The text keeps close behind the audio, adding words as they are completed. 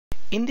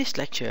In this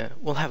lecture,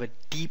 we'll have a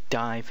deep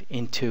dive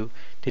into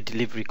the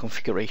delivery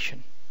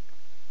configuration.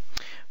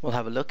 We'll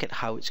have a look at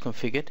how it's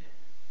configured.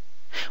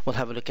 We'll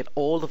have a look at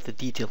all of the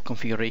detailed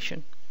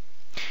configuration.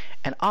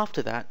 And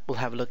after that, we'll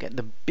have a look at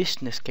the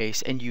business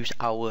case and use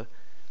our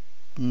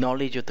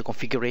knowledge of the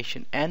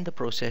configuration and the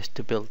process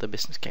to build the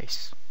business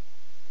case.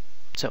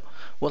 So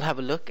we'll have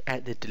a look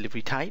at the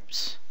delivery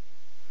types.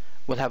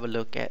 We'll have a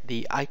look at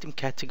the item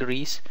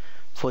categories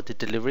for the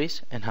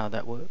deliveries and how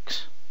that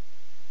works.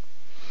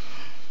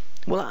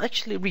 We'll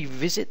actually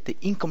revisit the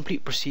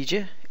incomplete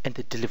procedure and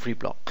the delivery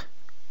block.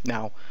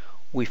 Now,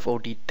 we've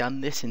already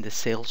done this in the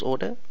sales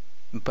order,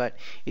 but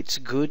it's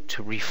good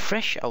to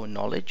refresh our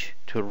knowledge,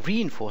 to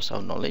reinforce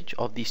our knowledge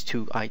of these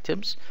two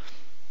items,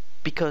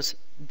 because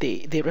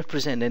they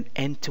represent an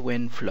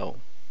end-to-end flow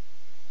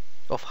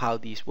of how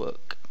these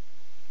work.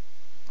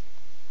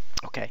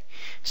 Okay,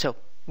 so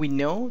we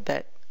know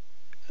that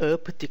a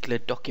particular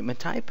document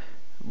type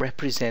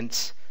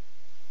represents,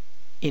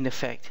 in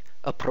effect,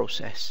 a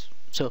process.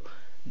 So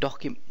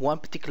one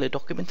particular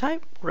document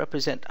type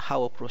represents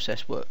how a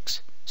process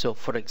works. So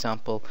for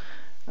example,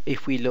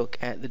 if we look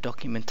at the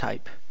document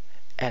type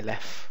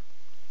LF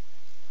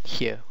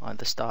here on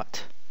the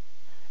start,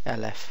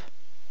 LF,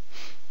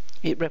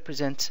 it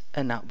represents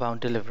an outbound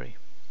delivery,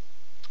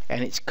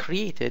 and it's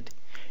created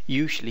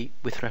usually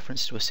with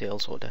reference to a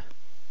sales order.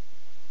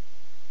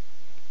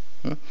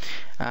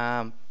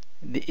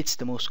 It's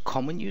the most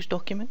common used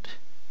document,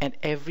 and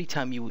every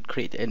time you would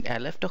create an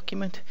LF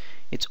document,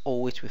 it's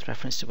always with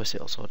reference to a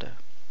sales order.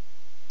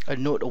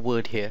 Note a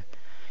word here: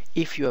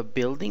 if you are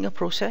building a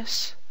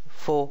process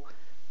for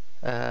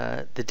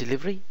the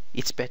delivery,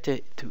 it's better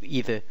to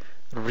either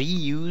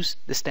reuse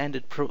the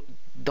standard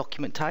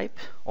document type,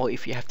 or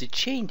if you have to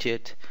change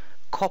it,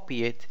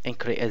 copy it and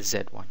create a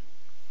Z1.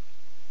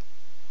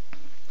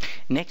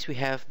 Next we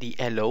have the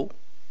LO.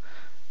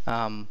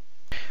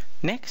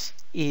 Next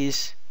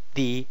is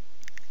the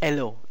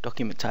LO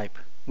document type,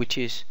 which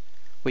is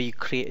where you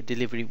create a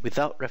delivery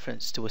without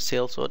reference to a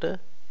sales order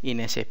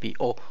in SAP,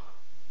 or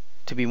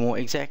to be more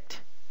exact,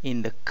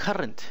 in the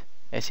current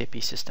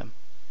SAP system.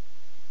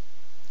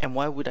 And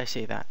why would I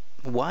say that?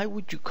 Why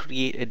would you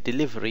create a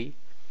delivery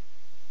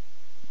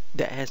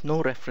that has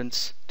no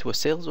reference to a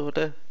sales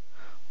order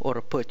or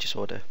a purchase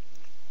order?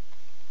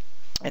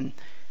 And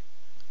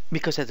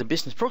because as a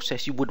business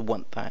process, you would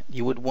want that.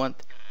 You would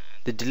want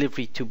the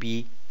delivery to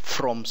be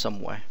from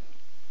somewhere.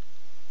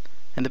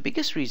 And the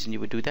biggest reason you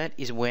would do that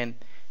is when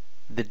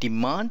the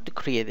demand to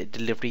create a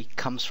delivery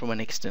comes from an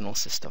external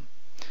system.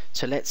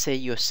 So let's say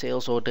your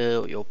sales order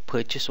or your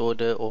purchase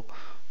order or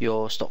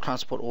your stock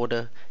transport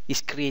order is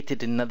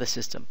created in another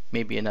system,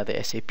 maybe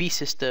another SAP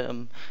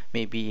system,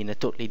 maybe in a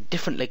totally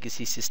different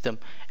legacy system,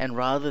 and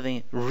rather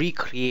than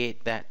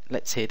recreate that,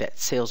 let's say that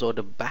sales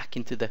order back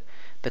into the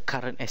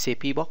current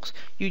SAP box,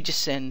 you just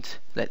send,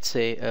 let's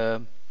say,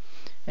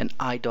 an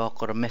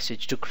IDOC or a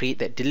message to create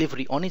that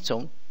delivery on its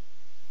own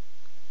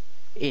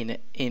in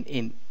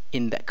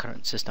that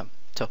current system.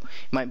 So it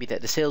might be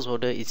that the sales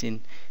order is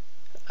in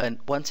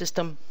one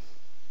system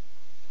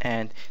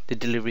and the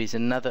delivery is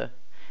another,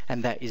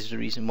 and that is the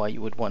reason why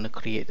you would want to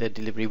create a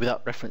delivery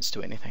without reference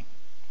to anything.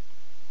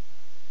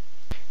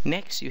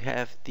 Next you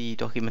have the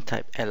document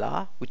type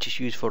LR, which is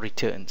used for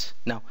returns.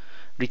 Now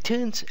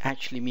returns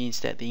actually means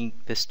that the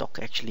stock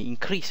actually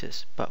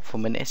increases, but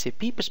from an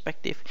SAP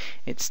perspective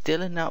it's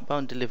still an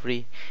outbound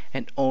delivery,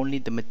 and only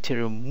the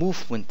material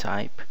movement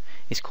type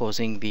is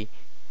causing the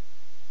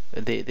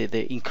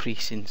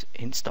increase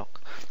in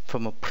stock.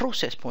 From a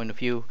process point of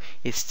view,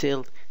 it's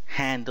still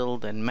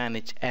handled and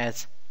managed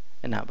as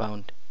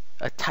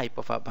a type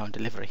of outbound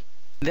delivery.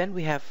 Then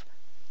we have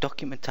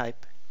document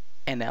type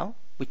NL,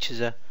 which is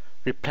a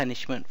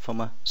replenishment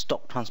from a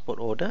stock transport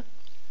order.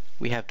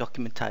 We have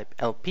document type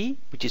LP,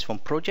 which is from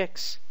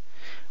projects.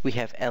 We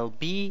have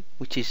LB,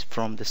 which is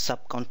from the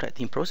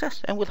subcontracting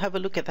process, and we'll have a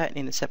look at that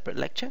in a separate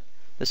lecture,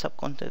 the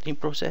subcontracting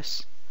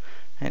process,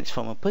 and it's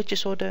from a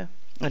purchase order.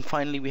 And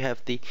finally we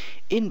have the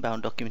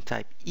inbound document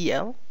type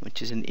EL,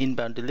 which is an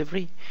inbound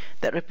delivery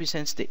that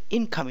represents the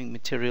incoming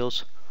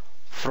materials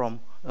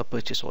from a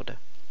purchase order.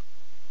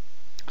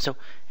 So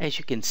as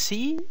you can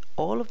see,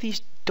 all of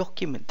these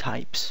document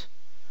types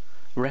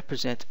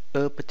represent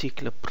a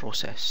particular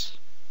process,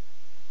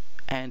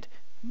 and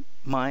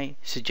my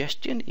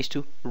suggestion is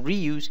to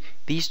reuse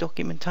these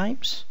document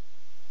types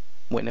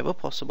whenever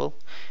possible,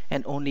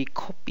 and only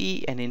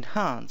copy and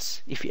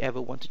enhance if you ever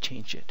want to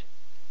change it.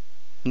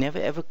 Never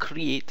ever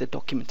create the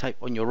document type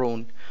on your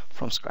own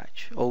from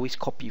scratch. Always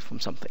copy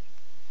from something.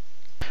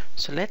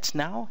 So let's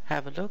now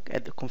have a look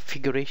at the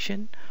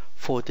configuration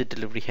for the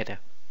delivery header.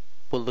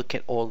 We'll look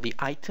at all the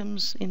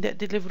items in that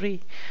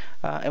delivery,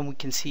 and we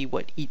can see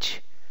what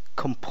each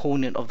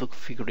component of the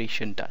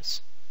configuration does.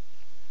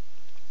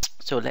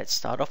 So let's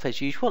start off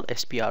as usual,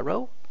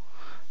 SPRO.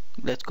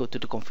 Let's go to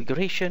the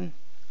configuration.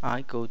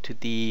 I go to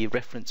the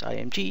reference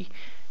IMG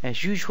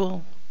as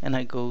usual, and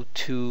I go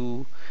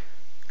to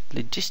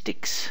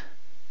logistics,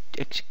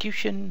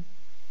 execution,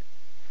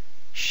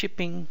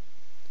 shipping,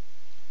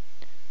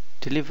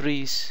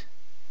 deliveries,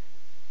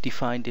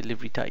 define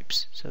delivery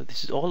types. So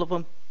this is all of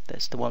them.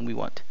 That's the one we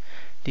want.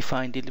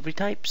 Define delivery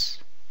types,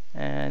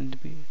 and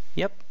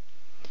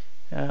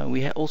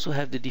we also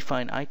have the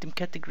define item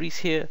categories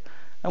here,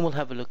 and we'll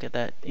have a look at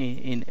that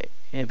in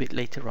a bit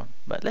later on.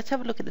 But let's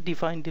have a look at the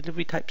define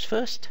delivery types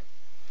first.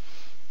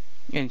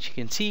 And as you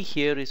can see,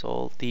 here is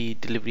all the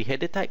delivery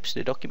header types,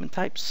 the document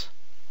types.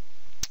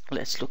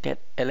 Let's look at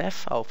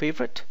LF, our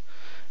favorite,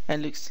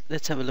 and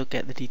let's have a look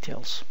at the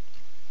details.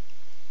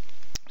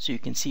 So you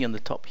can see on the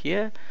top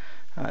here,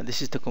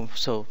 this is the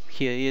so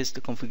here is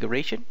the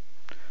configuration,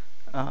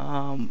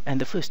 and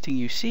the first thing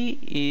you see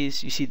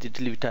is the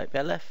delivery type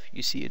LF.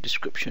 You see a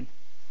description,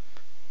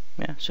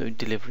 so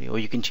delivery, or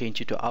you can change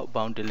it to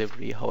outbound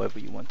delivery, however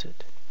you want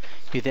it.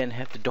 You then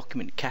have the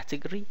document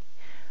category,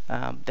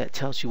 that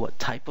tells you what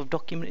type of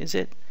document is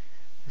it.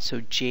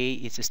 So J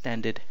is a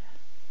standard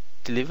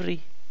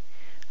delivery,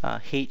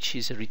 H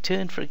is a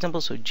return, for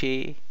example, so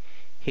J,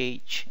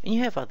 H, and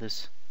you have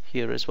others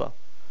here as well.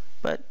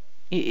 But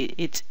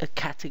it's a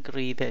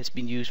category that's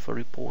been used for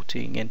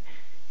reporting, and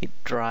it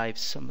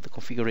drives some of the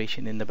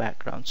configuration in the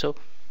background. So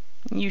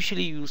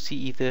usually you'll see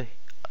either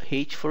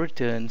H for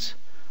returns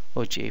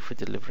or J for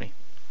delivery.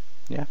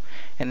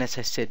 And as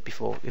I said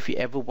before, if you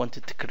ever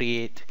wanted to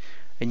create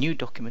a new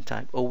document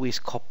type, always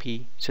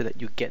copy so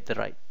that you get the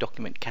right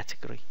document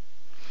category.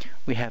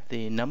 We have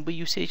the number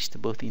usage, to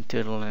both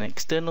internal and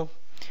external.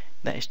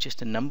 That is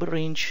just a number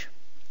range.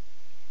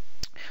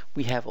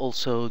 We have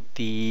also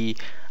the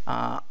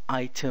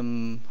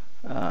item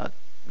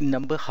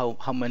number,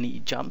 how many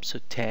jumps, so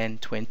 10,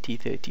 20,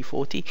 30,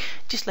 40,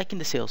 just like in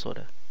the sales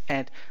order.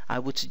 And I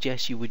would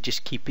suggest you would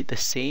just keep it the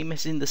same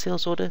as in the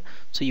sales order,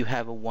 so you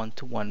have a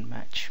one-to-one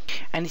match.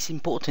 And it's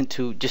important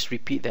to just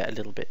repeat that a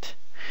little bit.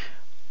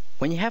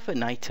 When you have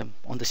an item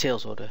on the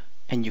sales order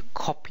and you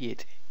copy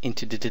it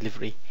into the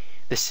delivery,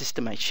 the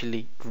system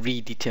actually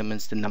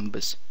redetermines the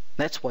numbers.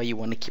 That's why you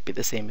want to keep it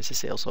the same as the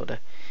sales order.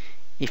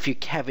 If you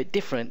have it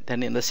different,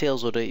 then in the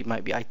sales order it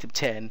might be item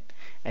 10,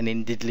 and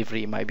in the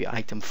delivery it might be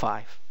item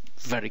 5.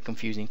 Very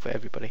confusing for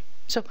everybody.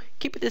 So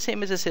keep it the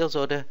same as the sales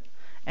order,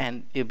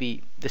 and it'll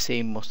be the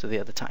same most of the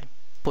other time.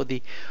 For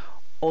the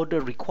order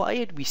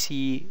required, we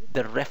see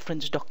the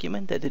reference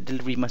document that the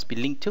delivery must be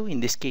linked to. In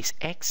this case,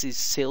 X is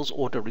sales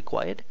order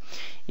required.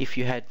 If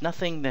you had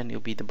nothing, then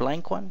it'll be the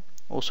blank one.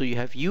 Also you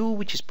have U,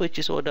 which is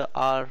purchase order,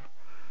 R,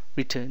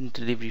 return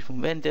delivery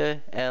from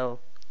vendor, L,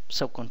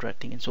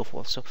 subcontracting, and so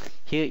forth. So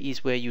here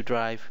is where you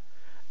drive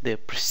the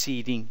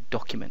preceding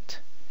document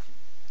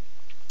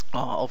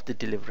of the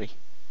delivery.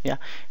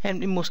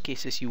 And in most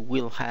cases you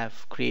will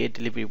have create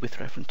delivery with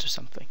reference to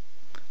something,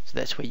 so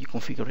that's where you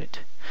configure it.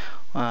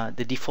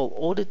 The default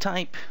order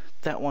type,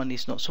 that one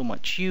is not so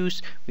much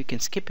used, we can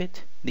skip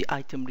it. The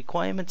item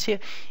requirements here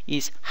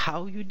is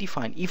how you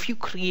define, if you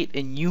create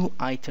a new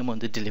item on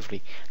the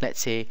delivery,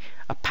 let's say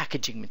a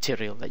packaging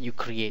material that you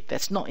create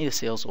that's not in a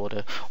sales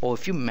order, or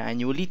if you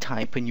manually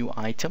type a new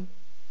item,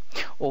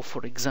 or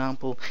for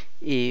example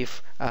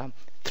if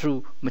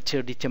through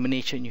material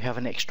determination you have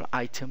an extra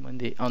item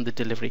on the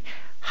delivery,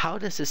 how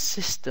does the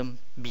system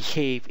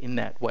behave in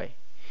that way?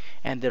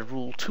 And the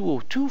rule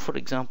 202, for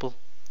example,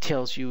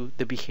 tells you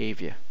the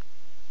behavior.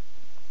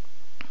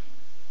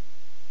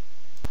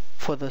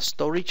 For the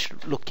storage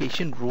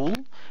location rule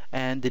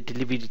and the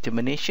delivery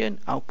determination,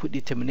 output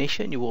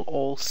determination, you will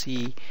all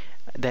see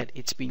that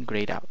it's been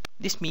grayed out.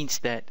 This means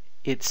that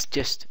it's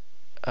just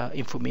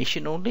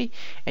information only,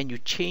 and you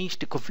change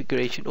the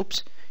configuration.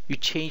 You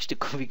change the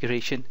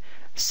configuration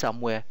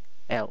somewhere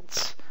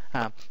else.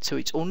 So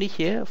it's only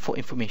here for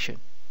information.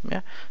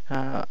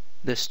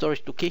 The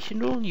storage location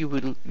rule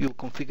you'll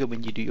configure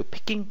when you do your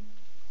picking,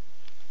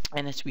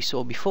 and as we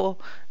saw before,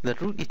 the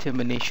route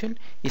determination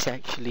is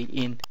actually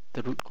in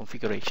the route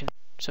configuration.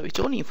 So it's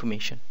only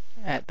information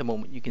at the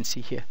moment, you can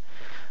see here.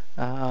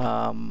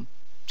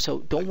 So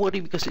don't worry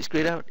because it's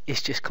grayed out,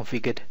 it's just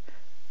configured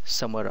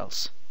somewhere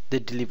else. The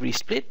delivery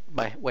split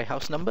by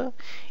warehouse number,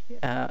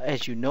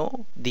 as you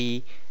know,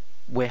 the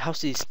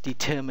warehouse is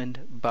determined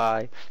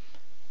by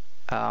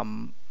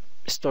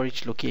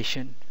storage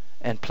location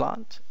and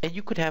plant, and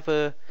you could have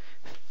an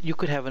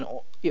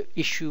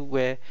issue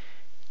where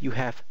you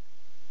have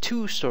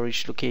two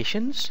storage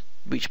locations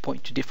which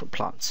point to different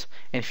plants,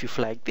 and if you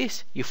flag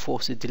this, you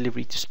force the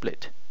delivery to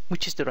split,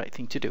 which is the right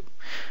thing to do.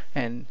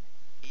 And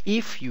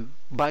if you,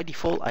 by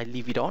default, I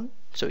leave it on,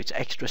 so it's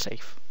extra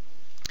safe.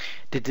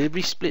 The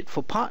delivery split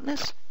for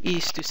partners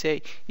is to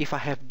say, if I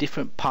have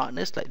different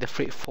partners like the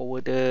freight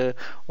forwarder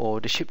or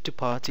the ship to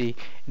party,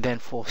 then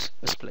force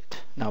a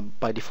split. Now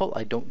by default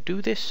I don't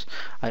do this,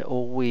 I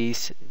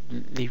always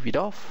leave it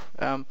off,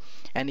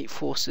 and it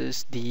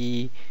forces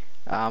the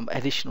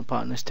additional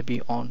partners to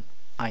be on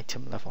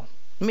item level.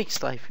 It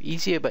makes life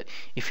easier, but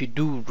if you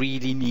do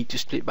really need to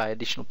split by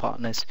additional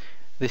partners,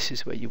 this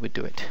is where you would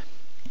do it.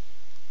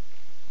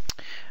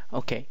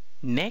 Okay,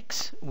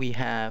 next we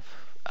have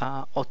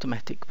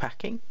automatic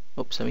packing.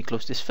 Let me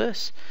close this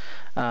first.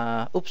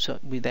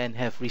 We then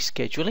have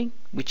rescheduling,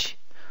 which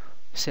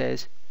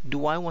says,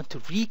 do I want to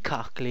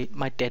recalculate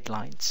my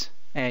deadlines?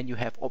 And you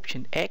have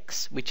option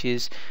X, which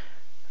is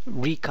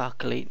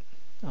recalculate,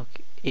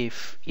 okay,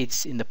 if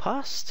it's in the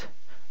past,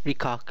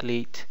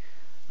 recalculate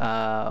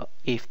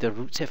if the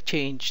routes have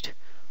changed,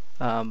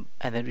 and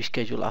then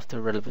reschedule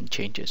after relevant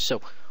changes.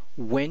 So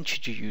when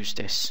should you use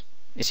this?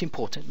 It's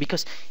important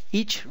because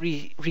each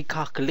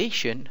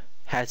recalculation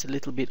has a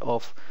little bit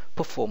of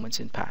performance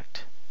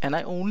impact, and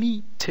I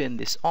only turn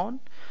this on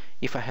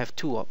if I have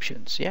two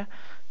options. Yeah,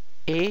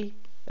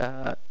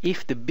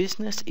 if the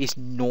business is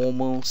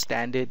normal,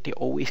 standard, they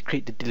always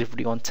create the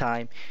delivery on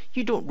time,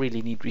 you don't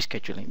really need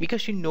rescheduling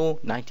because you know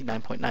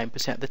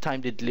 99.9% of the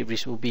time the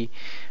deliveries will be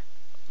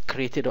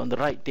created on the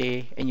right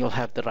day and you'll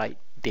have the right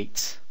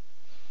dates.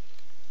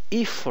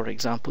 If, for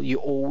example, you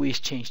always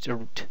change the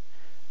route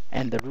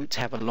and the routes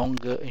have a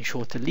longer and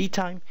shorter lead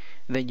time,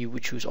 then you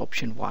would choose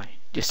option Y.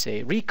 Just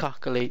say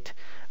recalculate,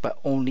 but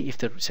only if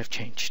the routes have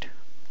changed.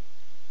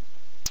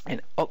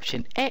 And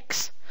option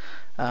X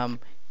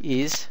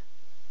is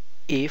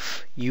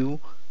if you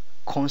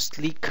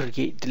constantly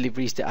create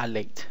deliveries that are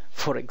late.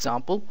 For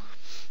example,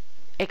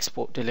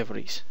 export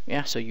deliveries.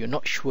 Yeah, so you're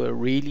not sure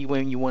really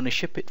when you want to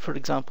ship it, for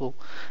example,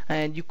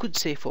 and you could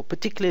say for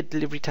particular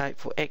delivery type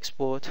for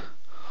export,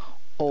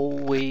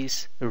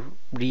 always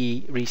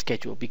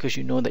reschedule, because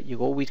you know that you're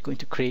always going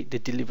to create the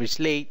deliveries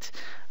late.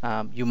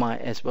 You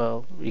might as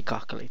well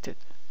recalculate it.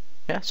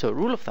 Yeah, so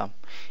rule of thumb,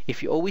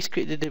 if you always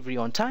create the delivery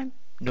on time,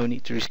 no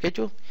need to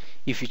reschedule.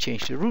 If you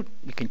change the route,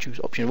 you can choose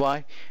option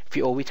Y. If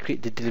you always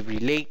create the delivery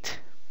late,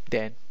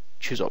 then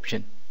choose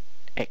option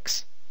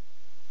X.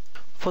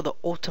 For the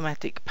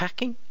automatic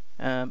packing,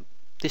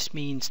 this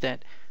means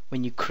that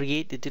when you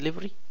create the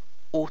delivery,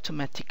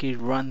 automatically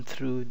run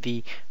through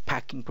the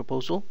packing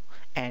proposal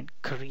and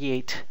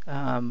create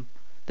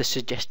the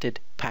suggested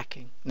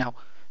packing. Now,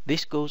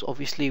 this goes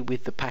obviously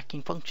with the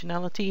packing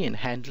functionality and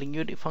handling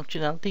unit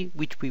functionality,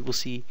 which we will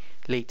see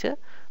later.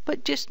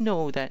 But just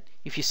know that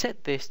if you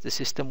set this, the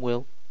system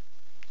will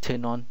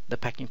turn on the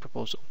packing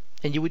proposal.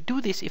 And you would do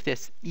this if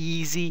there's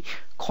easy,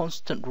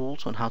 constant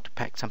rules on how to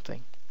pack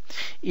something.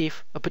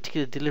 If a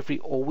particular delivery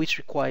always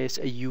requires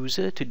a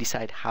user to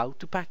decide how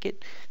to pack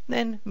it,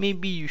 then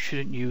maybe you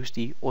shouldn't use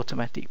the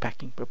automatic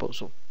packing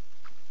proposal.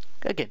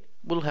 Again,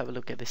 we'll have a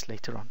look at this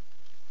later on.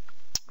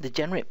 The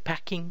generate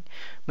packing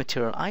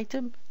material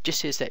item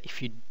just says that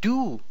if you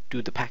do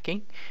the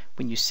packing,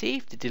 when you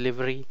save the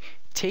delivery,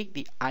 take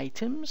the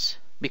items,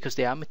 because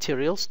they are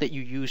materials that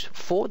you use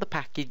for the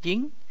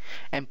packaging,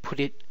 and put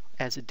it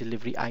as a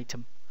delivery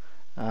item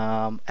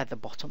at the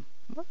bottom.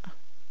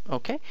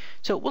 Okay,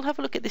 so we'll have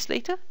a look at this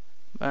later.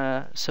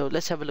 So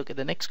let's have a look at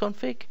the next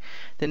config.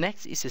 The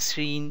next is a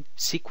screen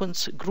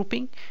sequence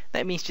grouping.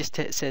 That means just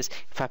it says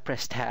if I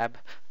press tab,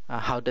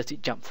 how does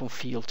it jump from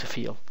field to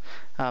field.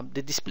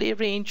 The display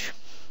range,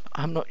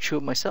 I'm not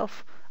sure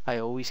myself. I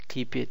always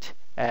keep it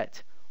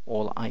at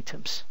all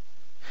items.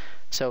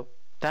 So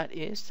that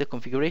is the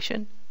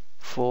configuration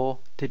for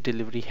the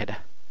delivery header.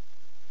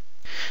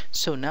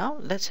 So now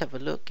let's have a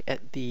look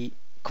at the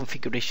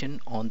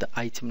configuration on the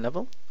item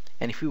level.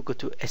 And if you go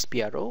to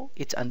SPRO,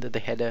 it's under the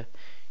header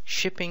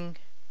shipping,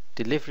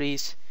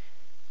 deliveries,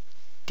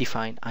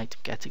 define item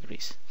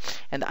categories.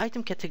 And the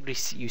item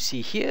categories you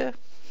see here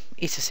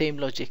is the same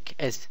logic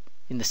as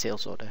in the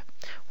sales order.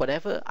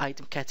 Whatever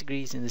item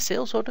categories in the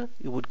sales order,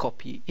 you would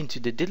copy into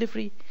the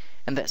delivery,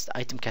 and that's the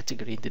item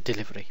category in the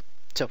delivery.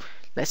 So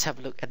let's have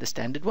a look at the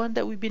standard one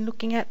that we've been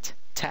looking at,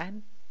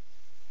 tan.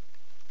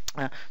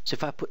 So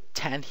if I put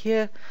tan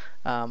here,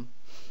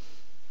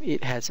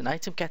 it has an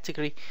item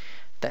category.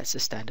 That's the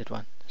standard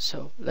one.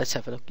 So let's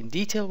have a look in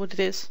detail what it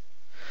is.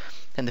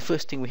 And the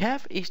first thing we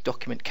have is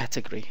document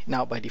category.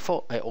 Now by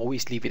default I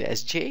always leave it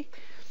as J.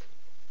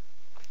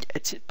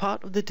 It's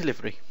part of the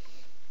delivery.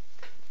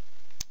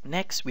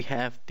 Next we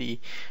have the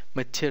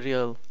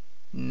material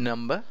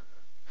number,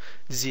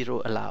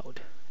 0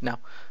 allowed. Now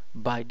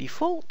by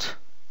default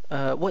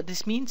what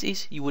this means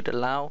is you would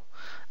allow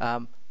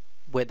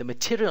where the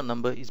material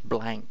number is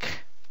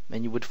blank,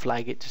 and you would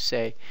flag it to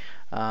say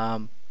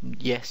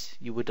yes,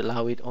 you would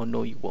allow it, or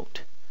no, you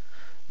won't.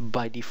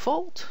 By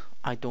default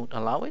I don't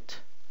allow it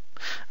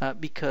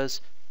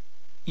because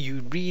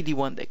you really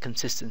want that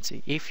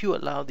consistency. If you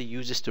allow the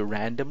users to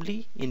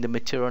randomly in the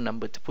material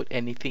number to put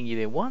anything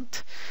they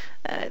want,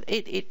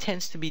 it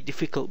tends to be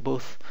difficult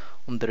both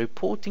on the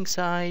reporting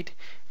side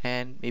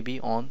and maybe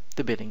on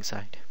the billing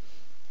side.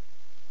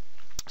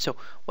 So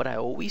what I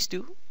always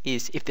do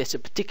is if there's a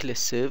particular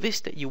service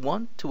that you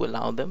want to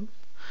allow them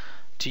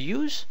to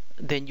use,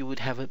 then you would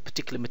have a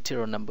particular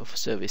material number for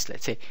service.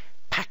 Let's say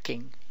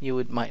packing,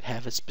 you might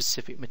have a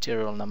specific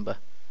material number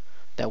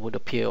that would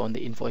appear on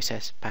the invoice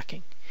as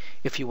packing.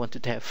 If you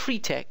wanted to have free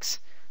text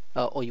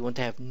or you want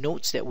to have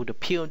notes that would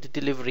appear on the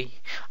delivery,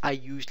 I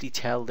usually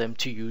tell them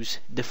to use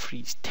the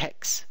free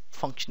text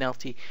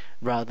functionality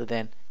rather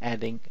than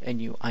adding a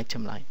new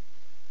item line.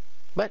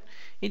 But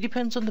it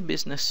depends on the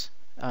business,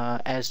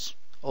 as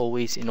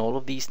always in all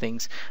of these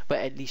things, but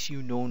at least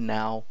you know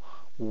now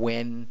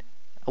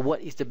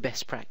what is the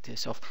best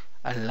practice of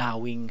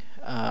allowing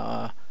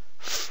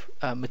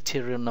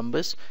material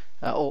numbers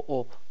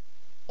or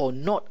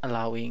not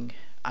allowing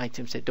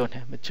items that don't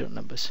have material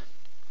numbers.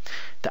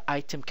 The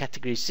item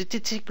category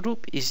statistic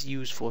group is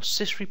used for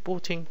sys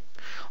reporting.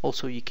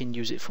 Also, you can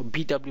use it for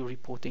BW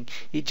reporting.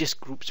 It just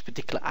groups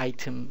particular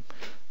item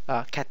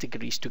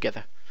categories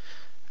together.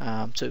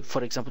 So,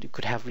 for example, you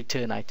could have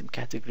return item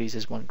categories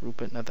as one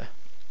group or another.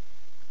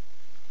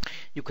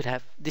 You could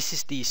have, this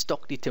is the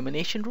stock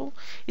determination rule.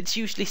 It's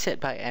usually set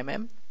by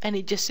MM, and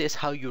it just says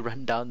how you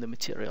run down the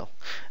material.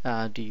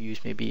 Do you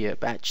use maybe a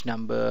batch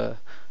number,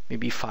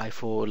 maybe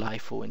FIFO,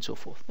 LIFO, and so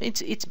forth.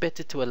 It's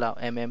better to allow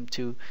MM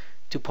to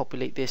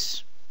populate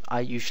this. I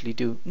usually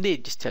do. They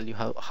just tell you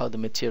how the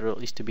material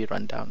is to be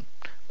run down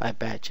by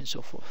batch and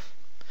so forth.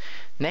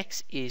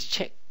 Next is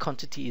check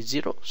quantity is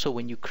 0. So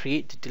when you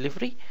create the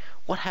delivery,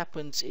 what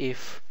happens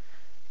if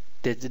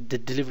the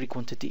delivery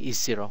quantity is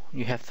 0?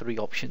 You have 3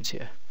 options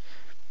here.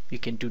 You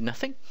can do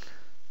nothing.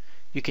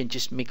 You can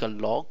just make a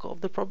log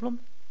of the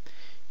problem.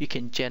 You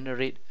can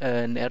generate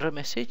an error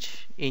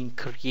message in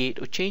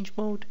create or change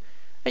mode,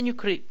 and you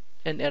create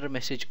an error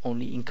message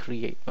only in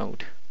create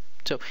mode.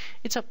 So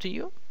it's up to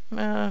you.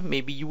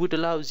 Maybe you would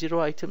allow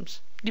 0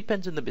 items.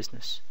 Depends on the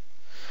business.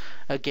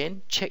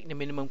 Again, check the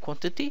minimum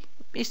quantity.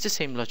 It's the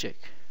same logic.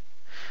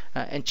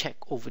 And check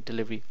over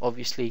delivery.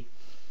 Obviously,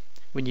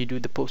 when you do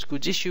the post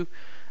goods issue,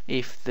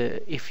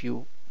 if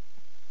you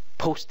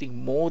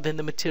posting more than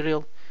the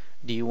material,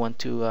 do you want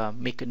to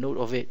make a note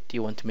of it? Do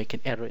you want to make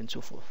an error and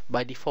so forth?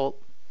 By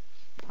default,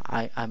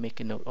 I make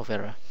a note of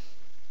error.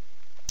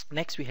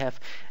 Next, we have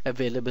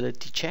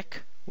availability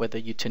check, whether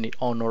you turn it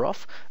on or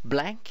off.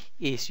 Blank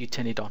is you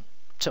turn it on.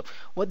 So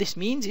what this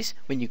means is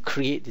when you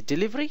create the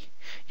delivery,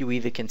 you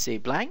either can say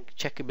blank,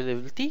 check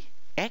availability,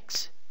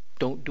 X,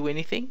 don't do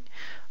anything,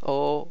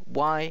 or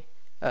Y,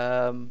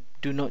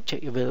 do not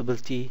check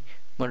availability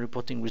when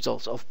reporting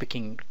results of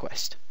picking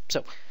request.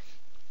 So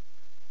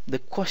the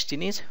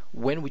question is,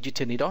 when would you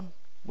turn it on?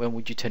 When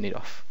would you turn it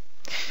off?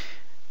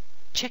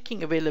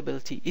 Checking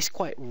availability is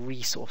quite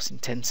resource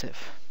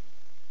intensive.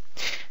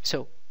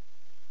 So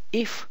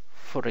if,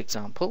 for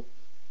example,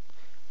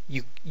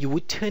 you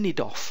would turn it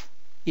off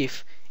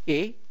if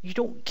A, you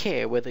don't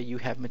care whether you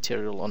have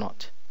material or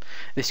not.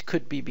 This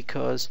could be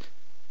because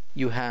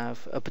you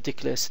have a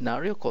particular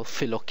scenario called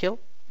fill or kill,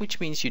 which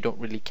means you don't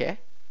really care.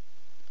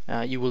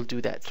 You will do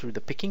that through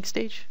the picking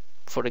stage.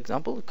 For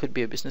example, it could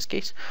be a business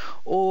case,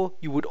 or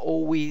you would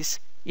always,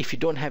 if you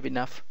don't have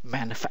enough,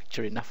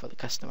 manufacture enough for the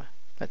customer.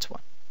 That's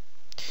one.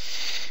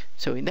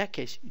 So in that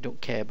case, you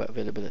don't care about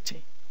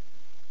availability.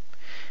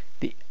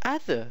 The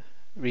other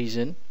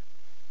reason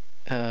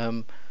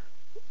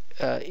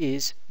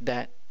is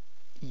that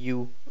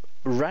you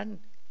run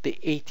the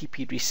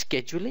ATP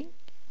rescheduling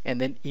and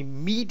then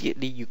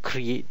immediately you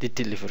create the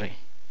delivery.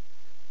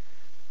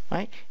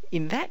 Right?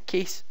 In that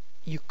case,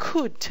 you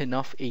could turn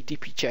off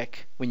ATP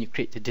check when you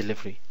create the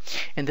delivery.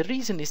 And the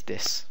reason is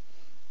this.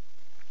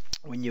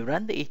 When you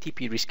run the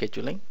ATP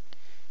rescheduling,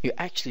 you're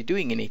actually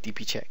doing an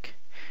ATP check.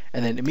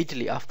 And then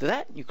immediately after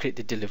that, you create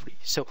the delivery.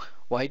 So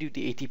why do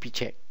the ATP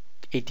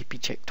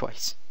check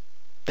twice?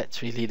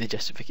 That's really the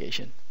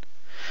justification.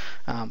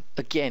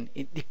 Again,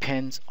 it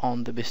depends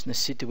on the business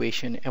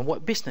situation and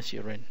what business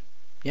you're in.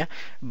 Yeah.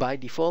 By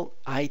default,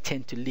 I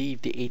tend to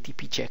leave the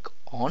ATP check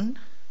on.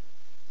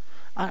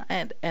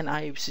 And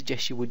I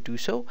suggest you would do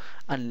so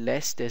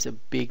unless there's a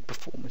big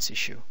performance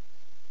issue.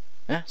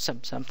 Yeah?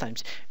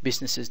 Sometimes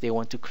businesses, they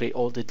want to create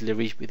all the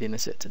deliveries within a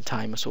certain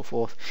time or so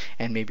forth,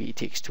 and maybe it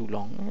takes too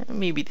long.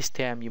 Maybe this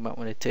time you might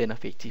want to turn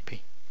off ATP.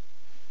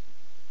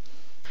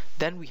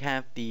 Then we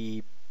have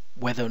the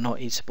whether or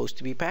not it's supposed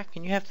to be packed,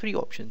 and you have 3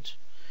 options.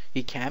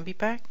 It can be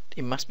packed,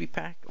 it must be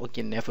packed, or it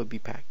can never be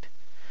packed.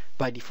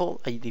 By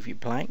default, I leave it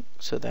blank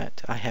so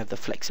that I have the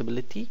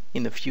flexibility.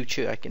 In the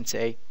future, I can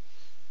say,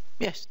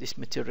 yes, this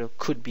material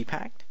could be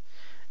packed,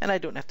 and I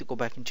don't have to go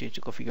back and change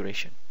the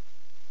configuration.